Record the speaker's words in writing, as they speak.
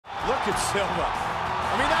Look at Silva.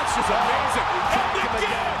 I mean, that's just amazing. And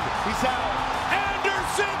again, he's out.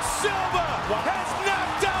 Anderson Silva has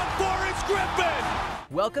knocked out Boris Griffin.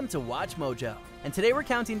 Welcome to Watch Mojo, and today we're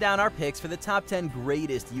counting down our picks for the top 10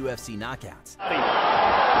 greatest UFC knockouts. He got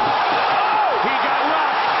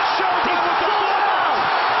rocked. Showed him with the blow.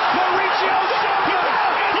 Mauricio Silva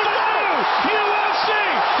is the new UFC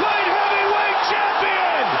light heavyweight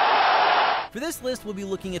champion. For this list, we'll be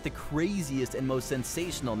looking at the craziest and most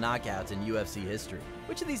sensational knockouts in UFC history.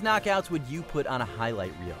 Which of these knockouts would you put on a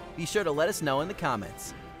highlight reel? Be sure to let us know in the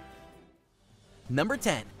comments. Number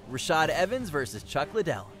 10, Rashad Evans versus Chuck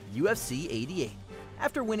Liddell, UFC 88.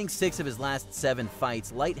 After winning 6 of his last 7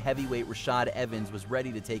 fights, light heavyweight Rashad Evans was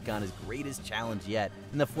ready to take on his greatest challenge yet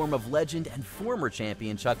in the form of legend and former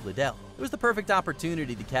champion Chuck Liddell. It was the perfect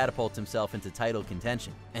opportunity to catapult himself into title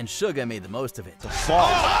contention, and Suga made the most of it.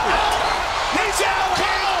 He's out,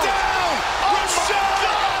 hands down! Rashad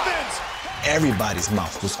Evans! Everybody's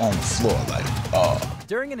mouth was on the floor like,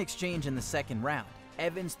 During an exchange in the second round,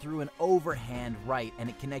 Evans threw an overhand right and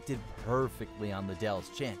it connected perfectly on Liddell's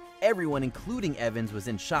chin. Everyone, including Evans, was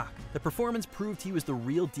in shock. The performance proved he was the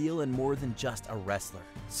real deal and more than just a wrestler,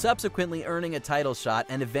 subsequently earning a title shot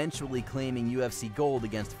and eventually claiming UFC gold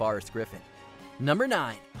against Forrest Griffin. Number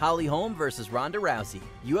 9, Holly Holm versus Ronda Rousey,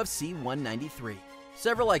 UFC 193.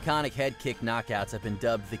 Several iconic head kick knockouts have been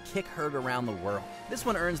dubbed the kick heard around the world. This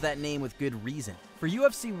one earns that name with good reason. For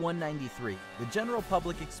UFC 193, the general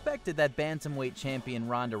public expected that bantamweight champion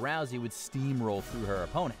Ronda Rousey would steamroll through her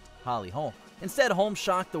opponent, Holly Holm. Instead, Holm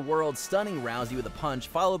shocked the world, stunning Rousey with a punch,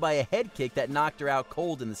 followed by a head kick that knocked her out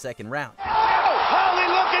cold in the second round. Oh, Holly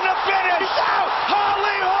looking to finish! He's out!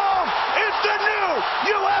 Holly Holm is the new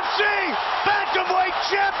UFC bantamweight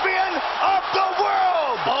champion of the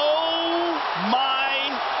world! Oh my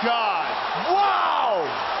God! Wow!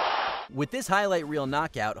 With this highlight reel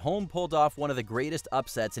knockout, Holm pulled off one of the greatest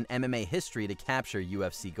upsets in MMA history to capture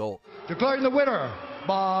UFC gold. Declaring the winner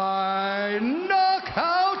by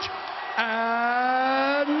knockout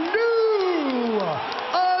and new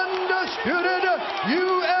undisputed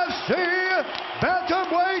UFC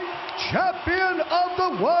bantamweight champion of the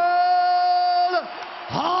world,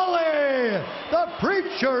 Holly, the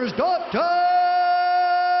preacher's daughter,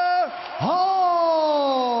 Holm.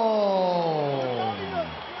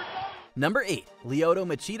 Number 8, Lyoto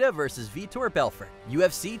Machida versus Vitor Belfort,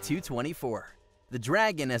 UFC 224. The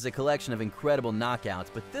Dragon has a collection of incredible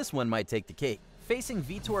knockouts, but this one might take the cake. Facing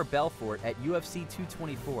Vitor Belfort at UFC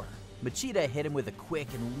 224, Machida hit him with a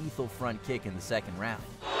quick and lethal front kick in the second round.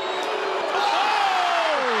 Lyoto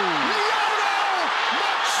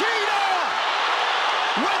Machida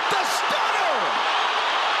with the stunner!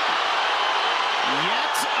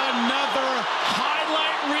 Yet another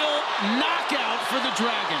highlight reel knockout for the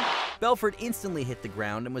Dragon. Belfort instantly hit the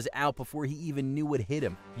ground and was out before he even knew what hit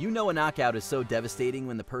him. You know a knockout is so devastating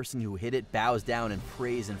when the person who hit it bows down and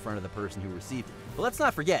prays in front of the person who received it. But let's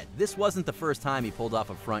not forget, this wasn't the first time he pulled off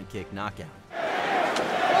a front kick knockout. Oh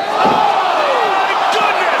my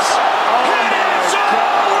goodness! It is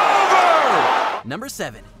all over! Number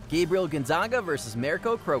 7, Gabriel Gonzaga versus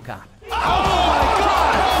Mirko Cro Cop. Oh my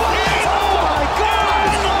God! Oh my God!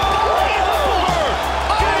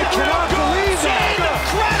 I cannot believe that!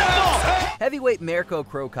 Incredible! Heavyweight Mirko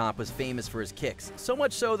Cro Cop was famous for his kicks, so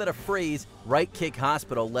much so that a phrase, right kick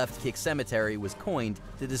hospital, left kick cemetery, was coined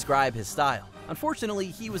to describe his style. Unfortunately,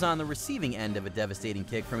 he was on the receiving end of a devastating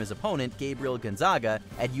kick from his opponent, Gabriel Gonzaga,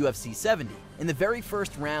 at UFC 70. In the very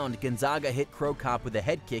first round, Gonzaga hit Cro Cop with a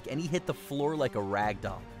head kick and he hit the floor like a rag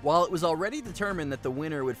doll. While it was already determined that the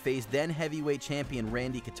winner would face then heavyweight champion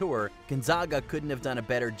Randy Couture, Gonzaga couldn't have done a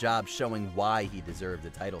better job showing why he deserved a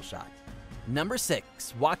title shot. Number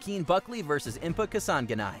 6, Joaquin Buckley versus Impa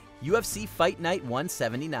Kasanganay, UFC Fight Night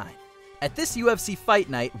 179. At this UFC Fight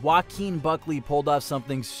Night, Joaquin Buckley pulled off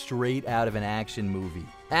something straight out of an action movie.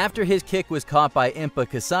 After his kick was caught by Impa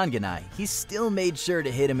Kasanganay, he still made sure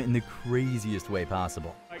to hit him in the craziest way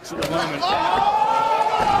possible.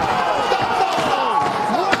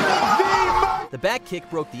 The back kick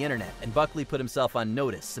broke the internet, and Buckley put himself on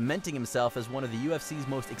notice, cementing himself as one of the UFC's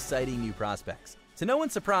most exciting new prospects. To no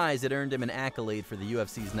one's surprise, it earned him an accolade for the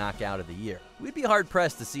UFC's Knockout of the Year. We'd be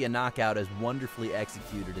hard-pressed to see a knockout as wonderfully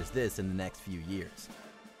executed as this in the next few years.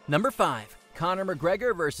 Number 5, Conor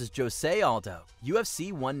McGregor versus José Aldo,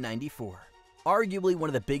 UFC 194. Arguably one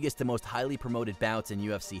of the biggest and most highly promoted bouts in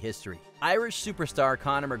UFC history. Irish superstar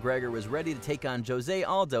Conor McGregor was ready to take on José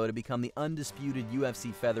Aldo to become the undisputed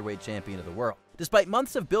UFC featherweight champion of the world. Despite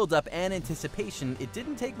months of build-up and anticipation, it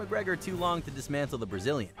didn't take McGregor too long to dismantle the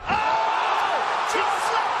Brazilian.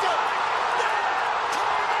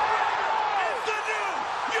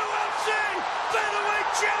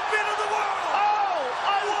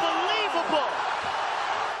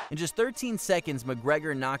 In just 13 seconds,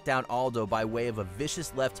 McGregor knocked out Aldo by way of a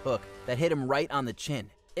vicious left hook that hit him right on the chin.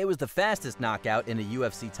 It was the fastest knockout in a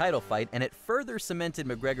UFC title fight, and it further cemented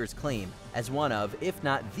McGregor's claim as one of, if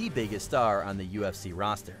not the biggest star on the UFC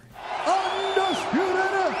roster.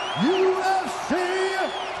 Undisputed UFC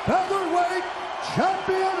featherweight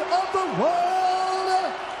champion of the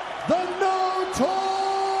world, the notorious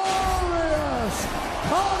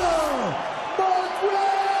Conor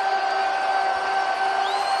McGregor!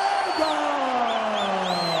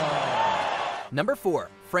 Number 4.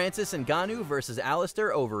 Francis Ngannou versus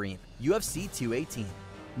Alistair Overeem, UFC 218.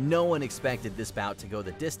 No one expected this bout to go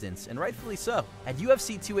the distance, and rightfully so. At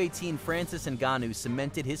UFC 218, Francis Ngannou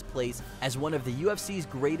cemented his place as one of the UFC's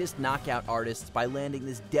greatest knockout artists by landing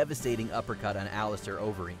this devastating uppercut on Alistair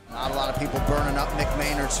Overeem. Not a lot of people burning up Mick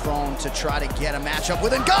Maynard's phone to try to get a matchup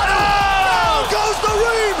with Ngannou. Oh! Down goes the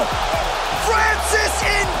Reem! Francis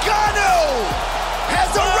Ngannou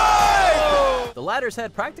has arrived! The latter's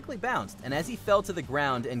head practically bounced, and as he fell to the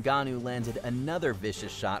ground, Ngannou landed another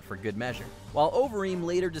vicious shot for good measure. While Overeem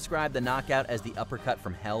later described the knockout as the uppercut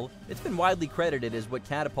from hell, it's been widely credited as what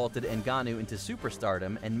catapulted Ngannou into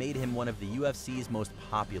superstardom and made him one of the UFC's most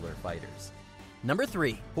popular fighters. Number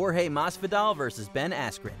 3. Jorge Masvidal versus Ben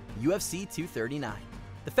Askren, UFC 239.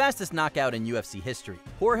 The fastest knockout in UFC history,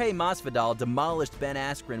 Jorge Masvidal demolished Ben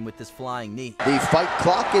Askren with this flying knee. The fight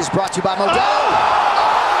clock is brought to you by Modelo.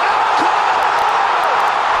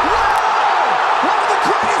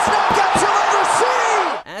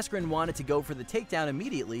 Askren wanted to go for the takedown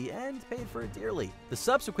immediately and paid for it dearly. The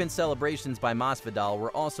subsequent celebrations by Masvidal were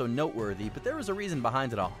also noteworthy, but there was a reason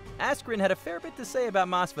behind it all. Askren had a fair bit to say about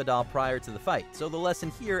Masvidal prior to the fight, so the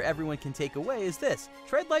lesson here everyone can take away is this: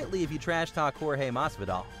 tread lightly if you trash talk Jorge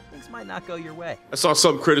Masvidal. Things might not go your way. I saw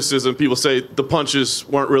some criticism. People say the punches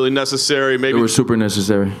weren't really necessary. Maybe they were super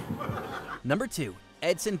necessary. Number 2.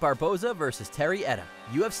 Edson Barboza versus Terry Edom,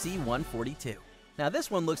 UFC 142. Now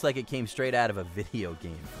this one looks like it came straight out of a video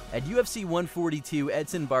game. At UFC 142,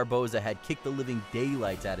 Edson Barboza had kicked the living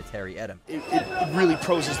daylights out of Terry Edom. It really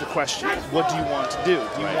poses the question, what do you want to do?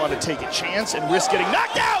 Do you want to take a chance and risk getting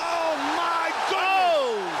knocked out? Oh my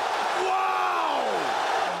goodness!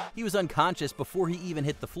 Wow! He was unconscious before he even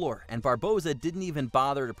hit the floor, and Barboza didn't even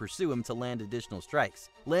bother to pursue him to land additional strikes.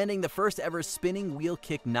 Landing the first ever spinning wheel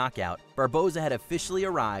kick knockout, Barboza had officially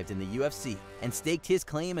arrived in the UFC and staked his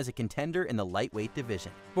claim as a contender in the lightweight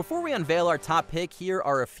division. Before we unveil our top pick, here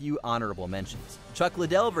are a few honorable mentions. Chuck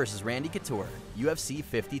Liddell versus Randy Couture, UFC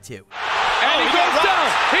 52. And he goes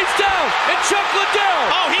down! He's down! And Chuck Liddell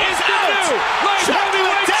is the new light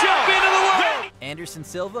heavyweight champion of the world! Anderson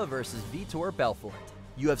Silva versus Vitor Belfort,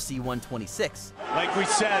 UFC 126. Like we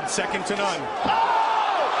said, second to none.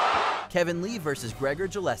 Kevin Lee versus Gregor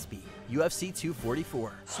Gillespie, UFC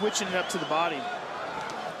 244. Switching it up to the body.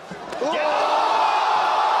 Oh,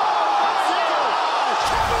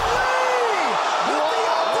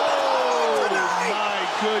 my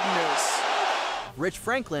goodness. Rich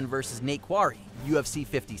Franklin versus Nate Quarry, UFC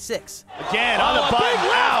 56. Again, on the button,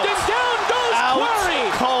 out. And down goes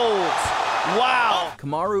Quarry! Cold. Wow.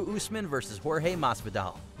 Kamaru Usman versus Jorge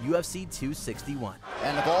Masvidal, UFC 261.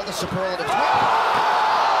 and of all the superlatives.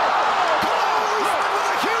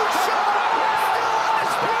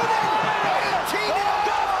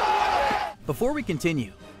 Before we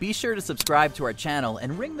continue, be sure to subscribe to our channel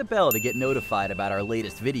and ring the bell to get notified about our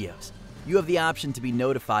latest videos. You have the option to be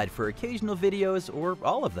notified for occasional videos or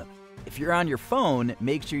all of them. If you're on your phone,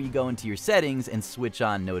 make sure you go into your settings and switch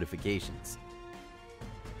on notifications.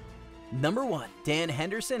 Number 1. Dan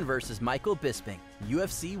Henderson versus Michael Bisping,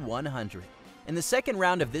 UFC 100. In the second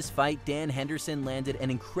round of this fight, Dan Henderson landed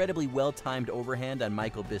an incredibly well-timed overhand on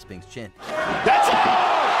Michael Bisping's chin. That's it!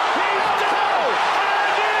 He's down!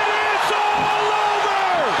 And it is all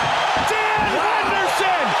over! Dan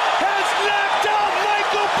Henderson has knocked out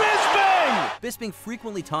Michael Bisping! Bisping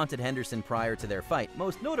frequently taunted Henderson prior to their fight,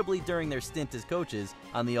 most notably during their stint as coaches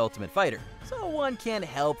on The Ultimate Fighter. So one can't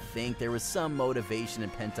help think there was some motivation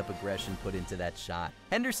and pent-up aggression put into that shot.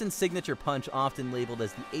 Henderson's signature punch, often labeled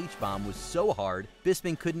as the H-bomb, was so hard,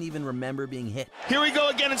 Bisping couldn't even remember being hit. Here we go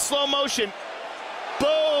again in slow motion.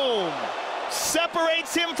 Boom!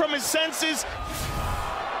 Separates him from his senses.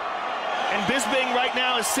 And Bisping right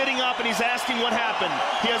now is sitting up and he's asking what happened.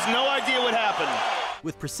 He has no idea what happened.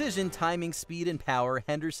 With precision, timing, speed, and power,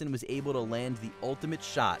 Henderson was able to land the ultimate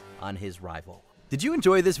shot on his rival. Did you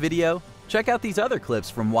enjoy this video? Check out these other clips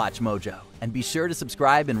from WatchMojo, and be sure to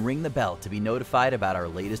subscribe and ring the bell to be notified about our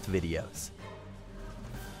latest videos.